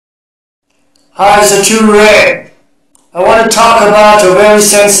Hi, it's Atoolred. I want to talk about a very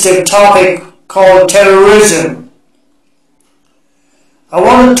sensitive topic called terrorism. I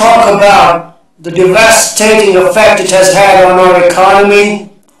want to talk about the devastating effect it has had on our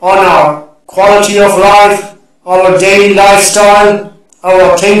economy, on our quality of life, our daily lifestyle,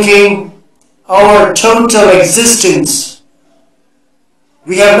 our thinking, our total existence.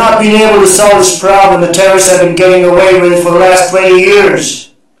 We have not been able to solve this problem. The terrorists have been getting away with it for the last 20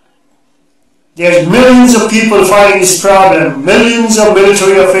 years. There's millions of people fighting this problem, millions of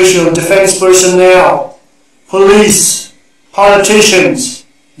military officials, defense personnel, police, politicians,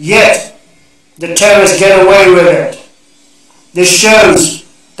 yet the terrorists get away with it. This shows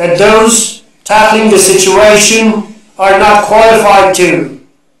that those tackling the situation are not qualified to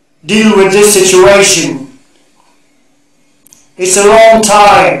deal with this situation. It's a long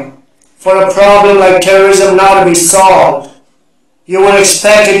time for a problem like terrorism now to be solved. You would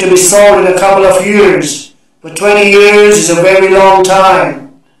expect it to be solved in a couple of years, but 20 years is a very long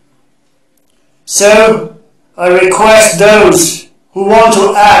time. So, I request those who want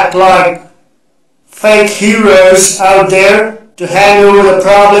to act like fake heroes out there to hand over the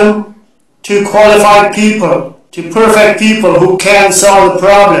problem to qualified people, to perfect people who can solve the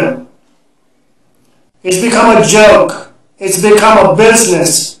problem. It's become a joke. It's become a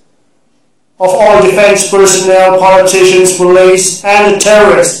business of all defense personnel, politicians, police, and the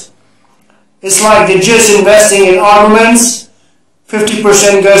terrorists. It's like they're just investing in armaments.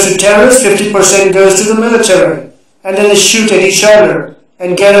 50% goes to terrorists, 50% goes to the military. And then they shoot at each other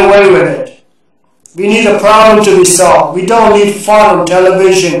and get away with it. We need a problem to be solved. We don't need fun on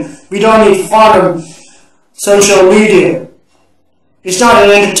television. We don't need fun on social media. It's not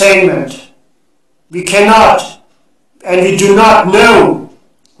an entertainment. We cannot and we do not know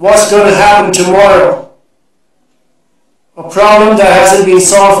what's going to happen tomorrow. A problem that hasn't been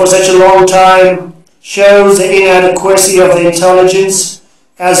solved for such a long time shows the inadequacy of the intelligence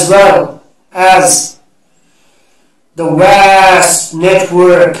as well as the vast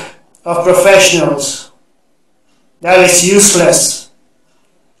network of professionals. That is useless.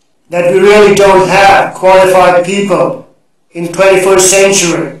 That we really don't have qualified people in the 21st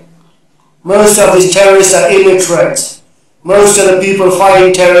century. Most of these terrorists are illiterate. Most of the people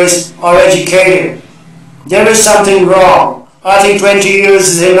fighting terrorists are educated. There is something wrong. I think 20 years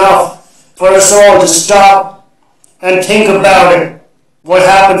is enough for us all to stop and think about it. What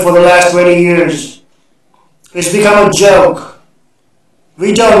happened for the last 20 years? It's become a joke.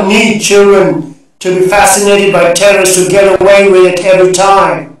 We don't need children to be fascinated by terrorists to get away with it every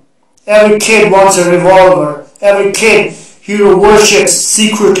time. Every kid wants a revolver. Every kid here worships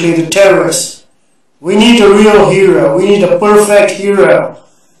secretly the terrorists. We need a real hero. We need a perfect hero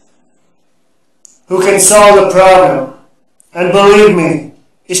who can solve the problem. And believe me,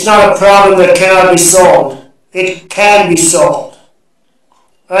 it's not a problem that cannot be solved. It can be solved.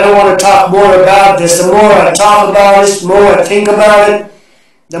 I don't want to talk more about this. The more I talk about it, the more I think about it,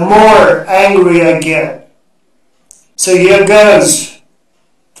 the more angry I get. So here goes.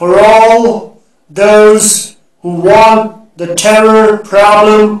 For all those who want the terror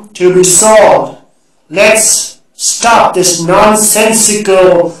problem to be solved, let's stop this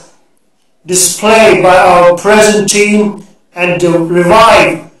nonsensical display by our present team and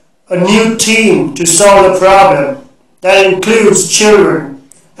revive a new team to solve the problem. That includes children.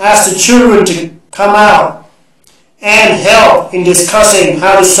 Ask the children to come out and help in discussing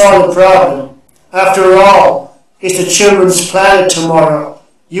how to solve the problem. After all, it's the children's planet tomorrow.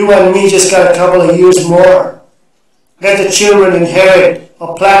 You and me just got a couple of years more. Let the children inherit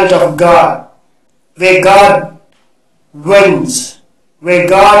a planet of God, where God wins, where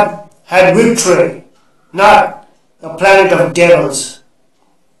God had victory, not a planet of devils.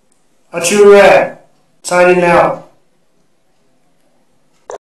 Atoolred, signing out.